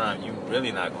all the time, you're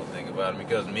really not going to think about it.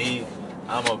 Because me,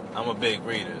 I'm a big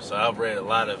reader, so I've read a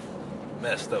lot of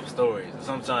messed up stories. And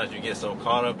sometimes you get so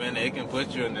caught up in it, it can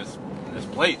put you in this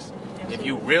place. If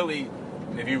you really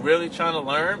trying to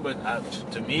learn, but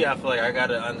to me, I feel like I got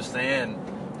to understand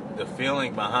the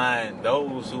feeling behind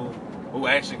those who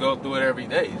actually go through it every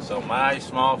day. So my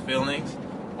small feelings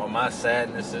or my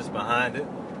sadness is behind it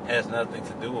has nothing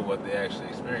to do with what they actually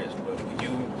experience. But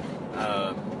you,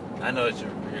 I know that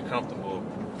you're comfortable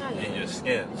in your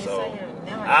skin, so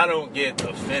I don't get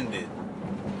offended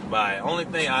by it. Only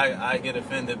thing I get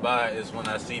offended by is when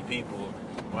I see people,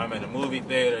 when I'm in a movie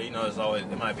theater, you know,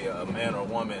 it might be a man or a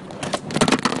woman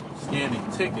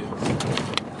scanning tickets.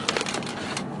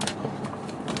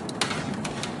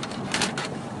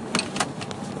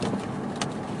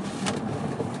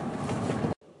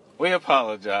 We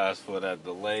apologize for that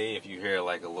delay if you hear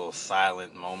like a little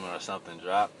silent moment or something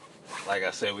drop. Like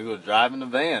I said, we were driving the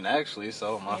van actually,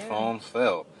 so my phone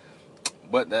fell.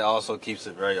 But that also keeps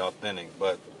it very authentic.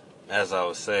 But as I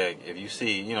was saying, if you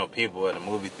see, you know, people at a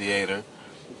movie theater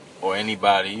or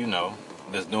anybody, you know,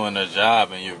 that's doing their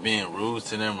job and you're being rude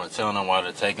to them or telling them why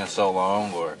they're taking so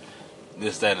long or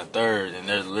this, that, and the third, and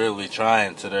they're literally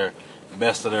trying to their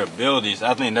best of their abilities,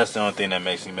 I think that's the only thing that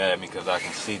makes me mad, because I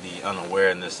can see the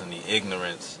unawareness and the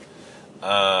ignorance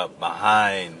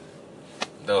behind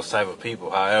those type of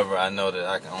people. However, I know that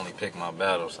I can only pick my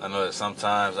battles. I know that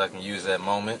sometimes I can use that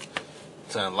moment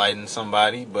to enlighten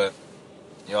somebody, but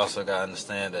you also got to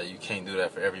understand that you can't do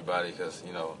that for everybody, because,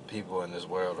 you know, people in this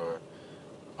world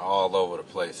all over the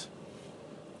place.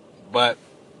 But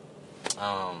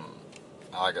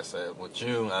like I said, with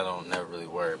you, I don't never really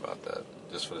worry about that.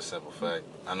 Just for the simple fact,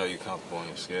 I know you're comfortable in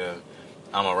your skin.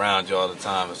 I'm around you all the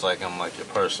time. It's like I'm like your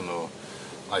personal,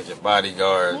 like your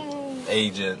bodyguard,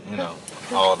 agent, you know,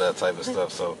 all that type of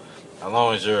stuff. So as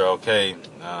long as you're okay,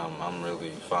 I'm really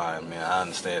fine, man. I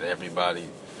understand everybody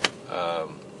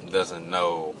doesn't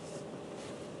know,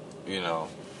 you know,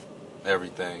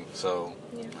 everything. So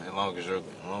as long as you're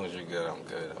good, I'm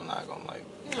good. I'm not gonna like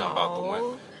jump out the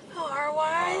window. Oh,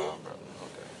 RY. Brother.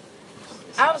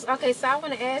 So I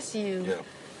want to ask you.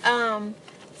 Yeah.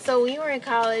 So when you were in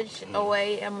college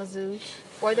away at Mizzou,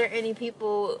 were there any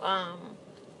people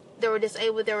that were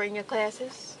disabled that were in your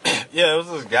classes? Yeah, it was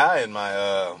this guy in my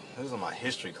this was in my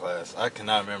history class. I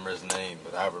cannot remember his name,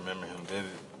 but I remember him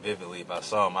vividly. If I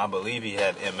saw him, I believe he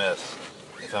had MS,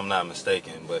 if I'm not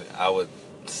mistaken. But I would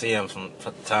see him from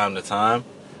time to time,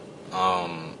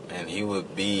 and he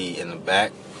would be in the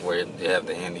back where they have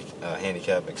the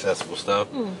handicap accessible stuff,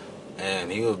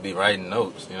 and he would be writing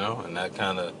notes, you know, and that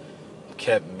kind of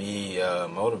kept me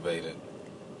motivated.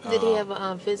 Did he have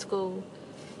a physical?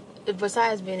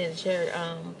 Besides being in the chair,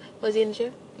 was he in the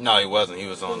chair? No, he wasn't. He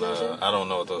was on. Was he in the chair? I don't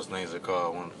know what those things are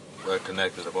called when they're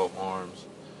connected to both arms.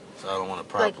 So I don't want to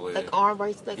properly. Like arm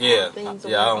braces, like yeah, arm things. I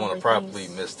don't want to properly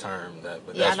misterm that.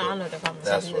 But Yeah, that's I know the problem.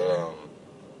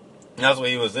 That's what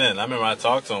he was in. I remember I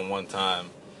talked to him one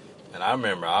time, and I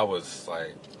remember I was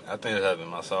like, I think it had been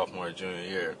my sophomore or junior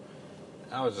year.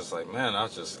 I was just like, man, I'm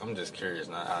just curious.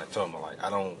 And I told him, like,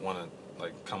 I don't want to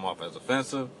like come off as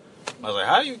offensive. I was like,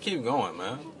 how do you keep going,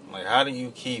 man? Like, how do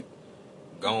you keep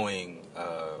going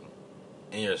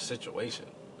in your situation?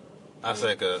 I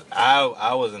said, because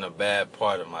I was in a bad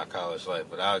part of my college life,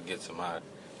 but I'll get to my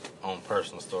own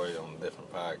personal story on a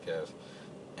different podcast.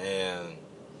 And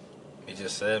he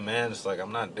just said, man, it's like,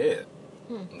 I'm not dead.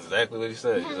 Exactly what he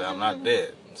said. He said, I'm not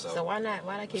dead. So why not?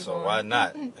 Why not keep going? So why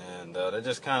not? And that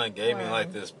just kind of gave me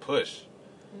like this push.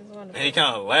 And he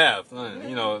kind of laughed.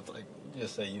 You know, it's like, you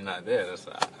just say you're not dead. That's,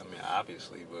 I mean,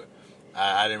 obviously, but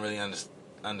I didn't really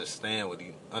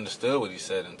understood what he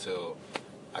said until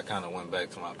I kind of went back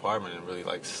to my apartment and really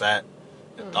like sat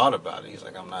and thought about it. He's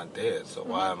like, I'm not dead, so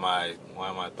why am I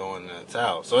throwing in the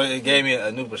towel? So it gave me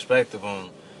a new perspective on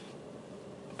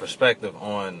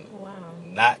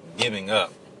not giving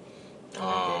up.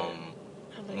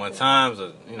 When times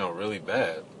are, you know, really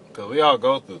bad, because we all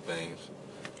go through things.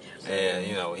 And,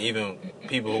 you know, even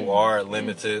people who are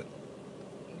limited,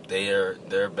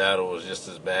 their battle is just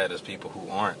as bad as people who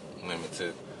aren't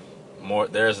limited.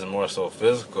 Theirs is more so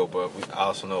physical, but we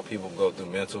also know people go through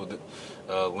mental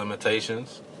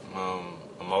limitations,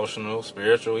 emotional,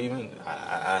 spiritual even.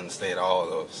 I understand all of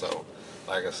those. So,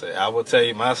 like I said, I will tell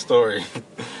you my story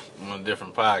on a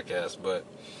different podcast, but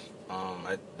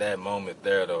at that moment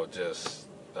there, though, just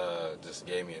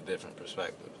gave me a different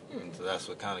perspective. And so that's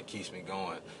what kind of keeps me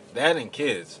going. That and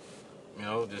kids, you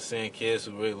know, just seeing kids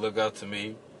who really look up to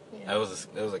me. Yeah.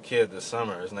 There was a kid this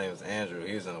summer. His name is Andrew.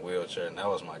 He was in a wheelchair, and that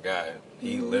was my guy.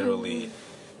 He literally,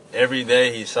 every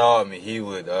day he saw me,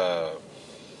 I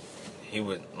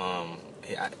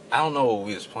don't know what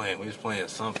we was playing. We was playing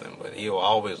something, but he will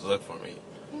always look for me.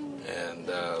 And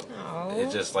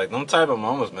it's just like them type of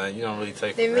moments, man. You don't really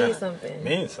take. They for mean granted. something. It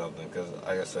means something because,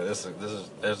 like I said,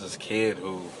 there's this kid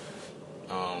who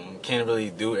can't really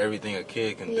do everything a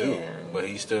kid can do, but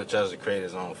he still tries to create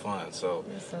his own fun. So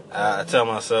I tell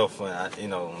myself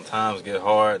when times get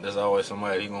hard, there's always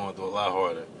somebody going through a lot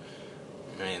harder.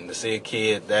 And to see a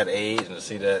kid that age and to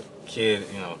see that kid,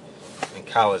 you know, in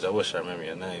college, I wish I remember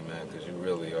your name, man, because you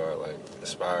really are like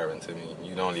inspiring to me.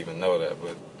 You don't even know that,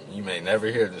 but you may never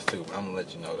hear this too. But I'm gonna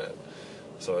let you know that.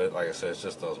 So, like I said, it's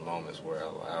just those moments where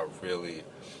I really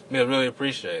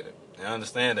appreciate it. And I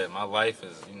understand that my life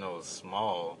is, you know,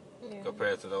 small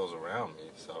compared to those around me.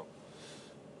 So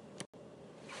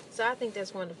I think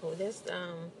that's wonderful. This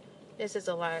is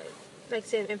a lot. Like I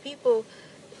said, and people,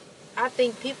 I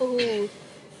think people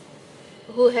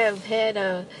who have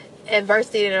had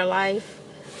adversity in their life,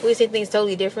 we see things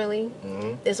totally differently.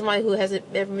 There's somebody who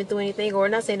hasn't never been through anything, or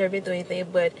not saying they've been through anything,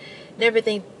 but never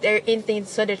think anything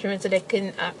so detrimental that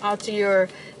can alter your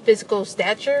physical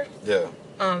stature. Yeah.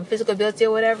 Physical ability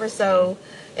or whatever. So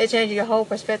it changes your whole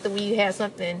perspective when you have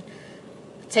something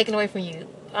taken away from you.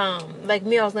 Like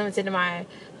me, I was limited to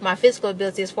my physical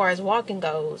ability as far as walking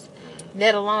goes.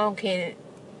 That alone can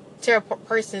tear a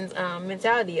person's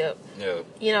mentality up. Yeah.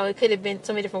 You know, it could have been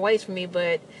so many different ways for me,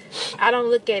 but I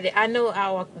don't look at it. I know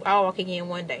I'll walk again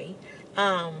one day.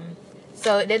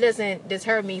 So that doesn't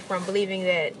deter me from believing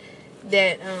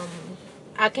that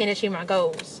I can achieve my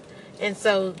goals. And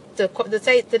so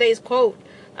today's quote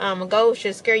goals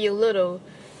should scare you a little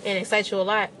and excite you a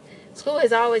lot. School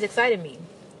has always excited me.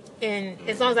 And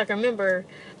as long as I can remember,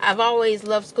 I've always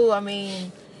loved school. I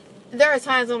mean, there are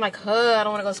times I'm like, I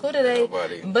don't want to go to school today.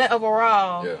 Nobody. But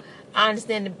overall, Yeah. I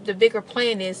understand the bigger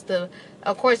plan is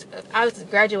of course, I was I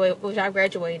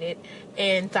graduated,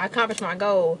 and to accomplish my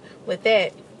goal with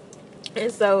that.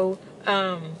 And so,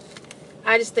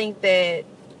 I just think that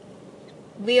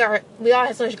we all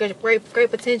have so much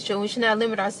great potential. We should not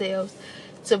limit ourselves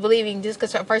to believing just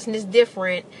because a person is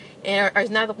different and or is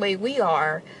not the way we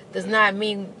are does not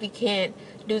mean we can't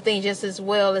do things just as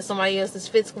well as somebody else is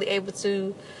physically able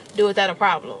to do without a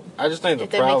problem. I just think the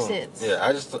problem. That makes sense. Yeah,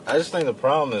 I just think the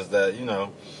problem is that, you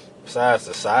know, besides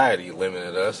society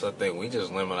limited us, I think we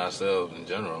just limit ourselves in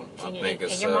general. I think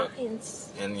it's in your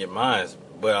minds. In your minds,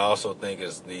 but I also think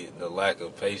it's the lack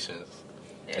of patience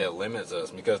that limits us.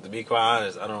 Because to be quite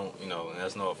honest, I don't, you know, and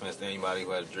that's no offense to anybody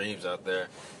who has dreams out there.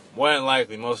 More than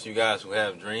likely, most of you guys who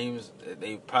have dreams,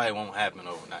 they probably won't happen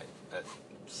overnight.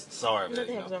 Sorry,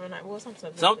 nothing happens overnight. Well,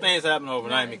 some things happen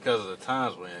overnight because of the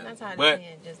times we're in. That's how but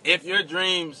if your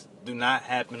dreams do not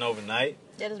happen overnight,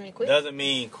 that doesn't mean quit. Doesn't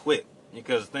mean quit.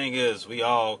 Because the thing is, we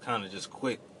all kind of just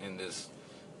quit in this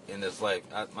life.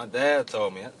 My dad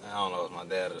told me, I don't know if it's my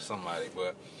dad or somebody,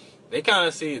 but they kind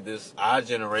of see our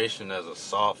generation as a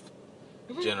soft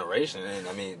generation. And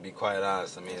I mean, to be quite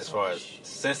honest, I mean, as far as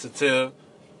sensitive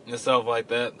and stuff like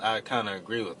that, I kind of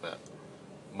agree with that.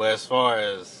 But as far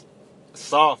as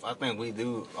soft, I think we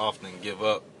do often give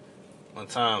up when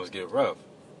times get rough.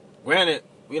 Granted,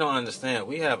 we don't understand.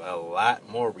 We have a lot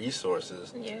more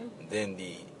resources than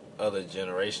the other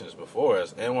generations before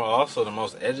us, and we're also the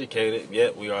most educated,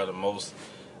 yet we are the most,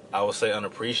 I would say,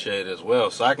 unappreciated as well.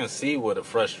 So I can see where the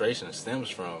frustration stems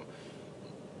from,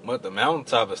 but the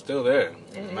mountaintop is still there.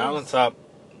 The mountaintop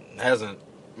hasn't,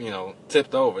 you know,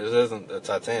 tipped over. This isn't the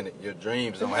Titanic. Your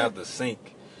dreams don't have to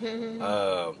sink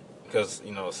because,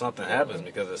 you know, something happens,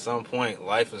 because at some point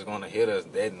life is going to hit us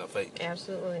dead in the face.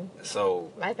 Absolutely.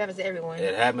 So life happens to everyone.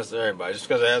 It happens to everybody. Just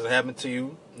because it hasn't happened to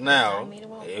you now,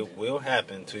 it will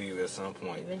happen to you at some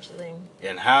point. Eventually.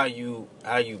 And how you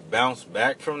bounce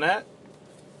back from that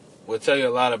will tell you a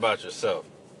lot about yourself.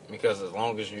 Because as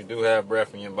long as you do have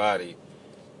breath in your body,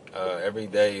 every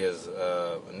day is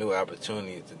a new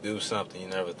opportunity to do something you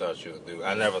never thought you would do.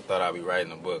 I never thought I'd be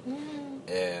writing a book.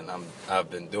 And I've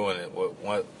been doing it.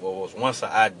 What was once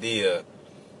an idea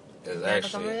is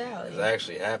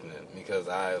actually happening, because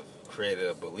I've created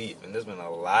a belief, and there's been a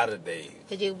lot of days.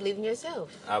 Did you believe in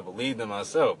yourself? I believed in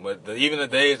myself, but even the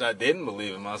days I didn't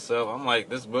believe in myself, I'm like,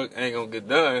 this book ain't gonna get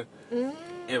done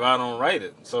if I don't write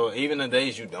it. So even the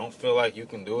days you don't feel like you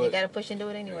can do it, you gotta push and do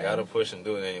it anyway. You gotta push and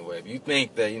do it anyway. If you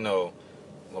think that, you know,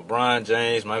 LeBron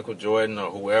James, Michael Jordan, or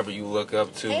whoever you look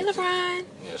up to. Hey, LeBron.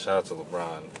 Yeah, shout out to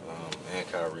LeBron and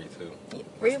Kyrie too.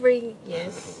 Riri,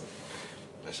 yes.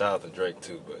 And shout out to Drake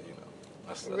too, but you know,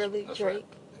 that's really that's Drake. Right.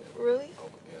 Yeah. Really? Oh,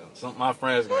 yeah. Some my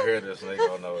friends gonna hear this and they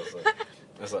gonna know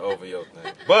it's an OVO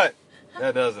thing, but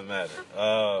that doesn't matter.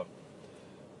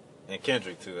 And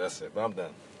Kendrick too. That's it. But I'm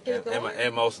done.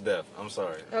 And Mos Def. I'm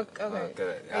sorry.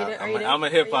 Okay. I'm a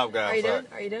hip hop guy. Are you done?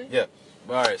 Are you done? Yeah.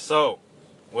 All right. So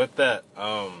with that,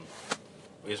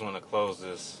 we just want to close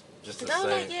this. Just to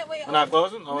say, we're not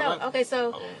closing. Oh, no. Okay,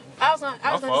 so I was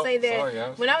gonna say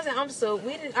that when I was in UMSL,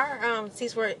 we didn't our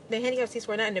seats were the handicap seats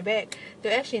were not in the back;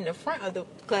 they're actually in the front of the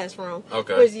classroom.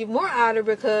 Okay, which is more odder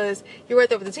because you're right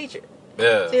there with the teacher.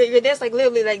 Yeah, so your desk like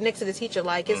literally like next to the teacher,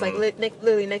 like it's like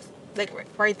literally next, like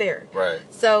right there. Right.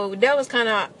 So that was kind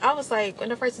of, I was like,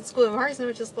 when I first in school in person, it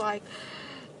was just like,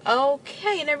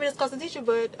 okay, and everybody calls the teacher,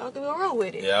 but I can go wrong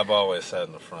with it. Yeah, I've always sat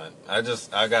in the front. I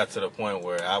got to the point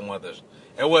where I wanted to.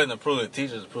 It wasn't to prove to the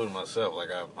teachers, to prove to myself. Like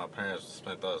my parents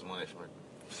spent all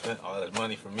this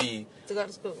money for me to go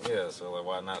to school. Yeah, so like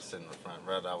why not sit in the front?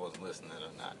 Whether I was listening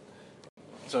or not.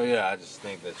 So yeah, I just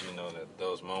think that, you know, that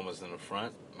those moments in the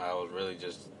front, I was really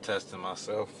just testing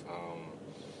myself,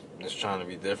 just trying to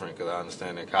be different, because I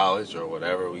understand in college or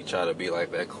whatever we try to be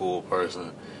like that cool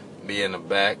person, be in the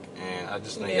back, and I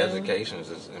just think education is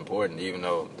just important. Even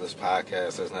though this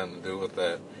podcast has nothing to do with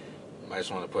that, I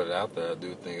just want to put it out there. I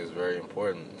do think it's very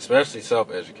important, especially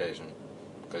self-education,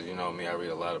 because you know me, I read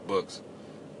a lot of books.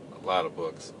 But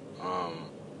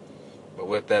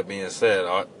with that being said,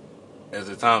 is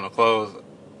it time to close?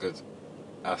 Because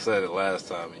I said it last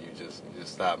time and you just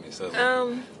stopped me. So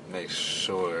make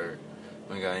sure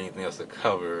we got anything else to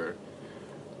cover.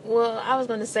 Well, I was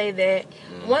going to say that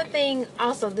one thing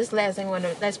also, this last point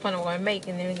I'm going to make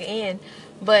and then we can end.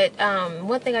 But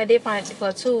one thing I did find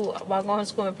difficult too while going to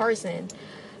school in person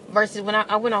Versus when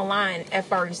I went online at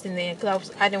first, and then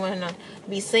because I didn't want him to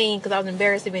be seen because I was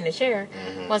embarrassed to be in the chair.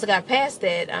 Mm-hmm. Once I got past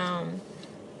that,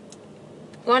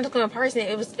 going to school in person,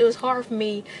 it was hard for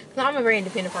me because I'm a very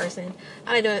independent person.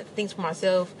 I like doing things for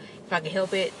myself if I can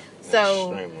help it.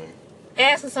 So Extremely.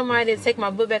 asking somebody to take my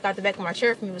book back out the back of my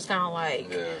chair for me was kind of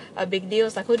like a big deal.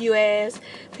 It's like, who do you ask?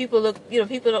 People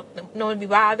people don't want to be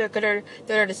bothered because they're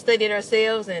there to study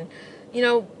themselves, and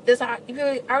that's how I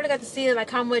really got to see like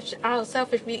how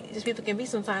selfish these people can be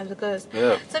sometimes, because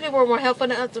some people are more helpful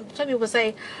than others. Some people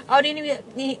say, "Oh, do you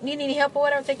need any help or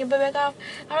whatever? Take your book back off."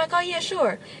 I'm like, "Oh yeah,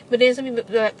 sure." But then some people,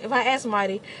 like, if I ask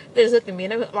somebody, they just look at me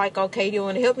and they're like, "Okay, do you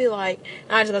want to help me?" Like,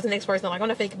 and I just go to the next person. Like, I'm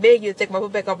not going to beg you to take my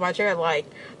book back off my chair. Like,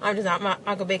 I'm not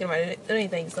gonna beg anybody to do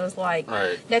anything. So it's like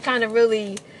that kind of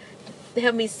really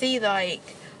helped me see like.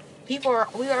 People are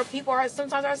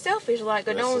sometimes selfish, like,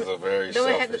 or don't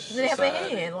have a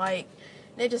hand, like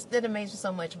that amazes me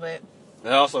so much. But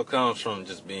it also comes from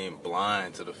just being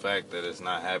blind to the fact that it's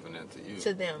not happening to you,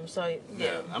 to them. So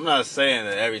yeah, I'm not saying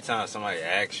that every time somebody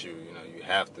asks you, you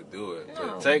have to do it.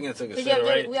 No. But take into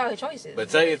consideration, we all have choices. But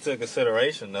take into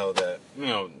consideration though that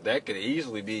that could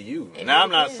easily be you. Now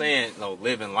I'm not saying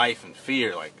living life in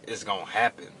fear like it's gonna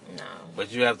happen. No,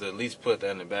 but you have to at least put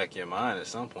that in the back of your mind at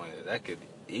some point that could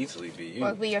easily be you. Or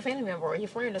it could be your family member or your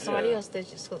friend or somebody else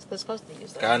that's close to you.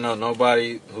 So. I know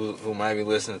nobody who might be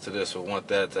listening to this would want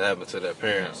that to happen to their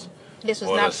parents. No. This was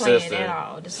not planned at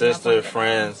all. Sister,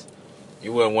 friends.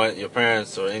 You wouldn't want your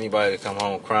parents or anybody to come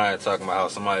home crying, talking about how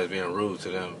somebody's being rude to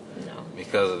them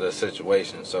because of their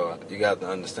situation. So you got to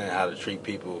understand how to treat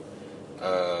people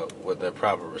with their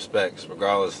proper respects,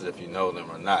 regardless if you know them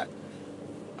or not.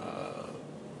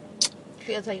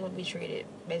 That's how you want to be treated,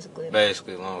 basically.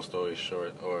 Basically, long story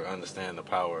short, or understand the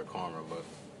power of karma, but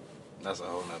that's a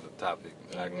whole nother topic.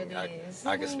 I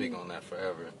can speak on that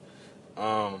forever.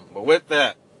 But with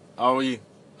that, are we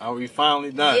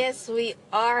finally done? Yes, we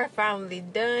are finally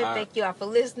done. Thank you all for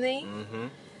listening. Mm-hmm.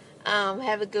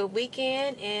 Have a good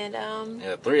weekend, and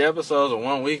 3 episodes in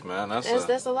 1 week, man. That's a lot.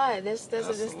 That's a lot. That's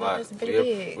pretty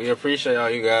big. We appreciate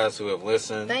all you guys who have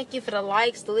listened. Thank you for the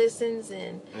likes, the listens,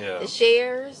 and the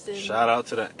shares. And shout out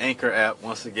to the Anchor app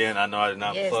once again. I know I did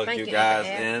not plug you guys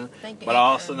in, but I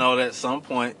also know that at some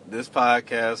point this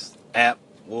podcast app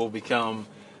will become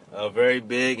very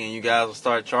big, and you guys will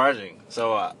start charging.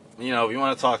 So if you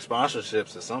want to talk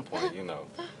sponsorships at some point,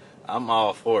 I'm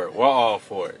all for it. We're all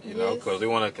for it, because we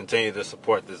want to continue to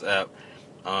support this app.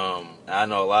 I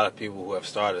know a lot of people who have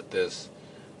started this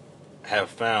have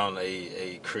found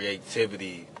a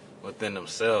creativity within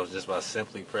themselves just by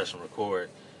simply pressing record.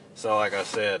 So like I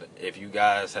said, if you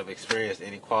guys have experienced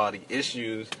any quality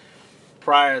issues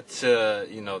prior to,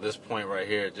 this point right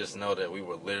here, just know that we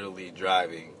were literally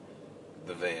driving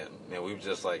the van. And we were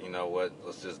just like,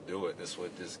 let's just do it. This is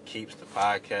what just keeps the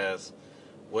podcast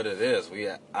what it is. We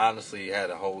honestly had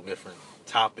a whole different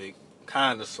topic,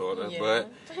 kind of, sort of,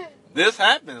 but this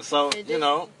happened. So,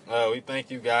 we thank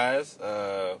you guys.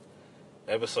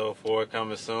 Episode 4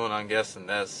 coming soon. I'm guessing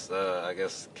that's,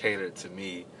 catered to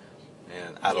me.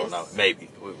 And I don't know. Maybe.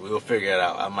 We'll figure it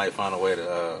out. I might find a way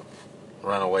to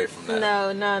run away from that.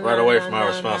 Run away from our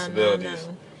responsibilities.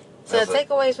 No. So the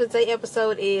takeaways for today's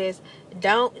episode is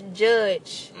don't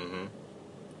judge. Mm-hmm.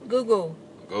 Google.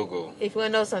 If you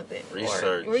want to know something.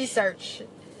 Research.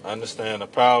 Understand the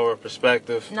power of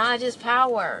perspective. Knowledge is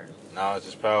power.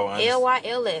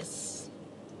 LYLS.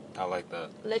 I like that.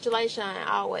 Let your light shine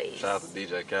always. Shout out to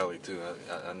DJ Khaled too.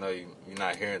 I know you're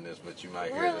not hearing this, but you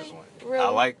might hear this one. Really? I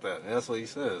like that. That's what he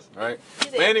says, right?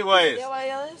 But anyways.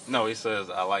 LYLS? No, he says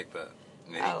I like that.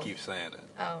 And he keeps saying that.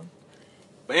 Oh.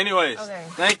 But anyways,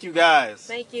 thank you guys.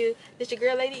 Thank you. This your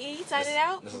girl Lady E signing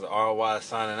out. This is RY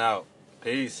signing out.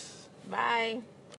 Peace. Bye.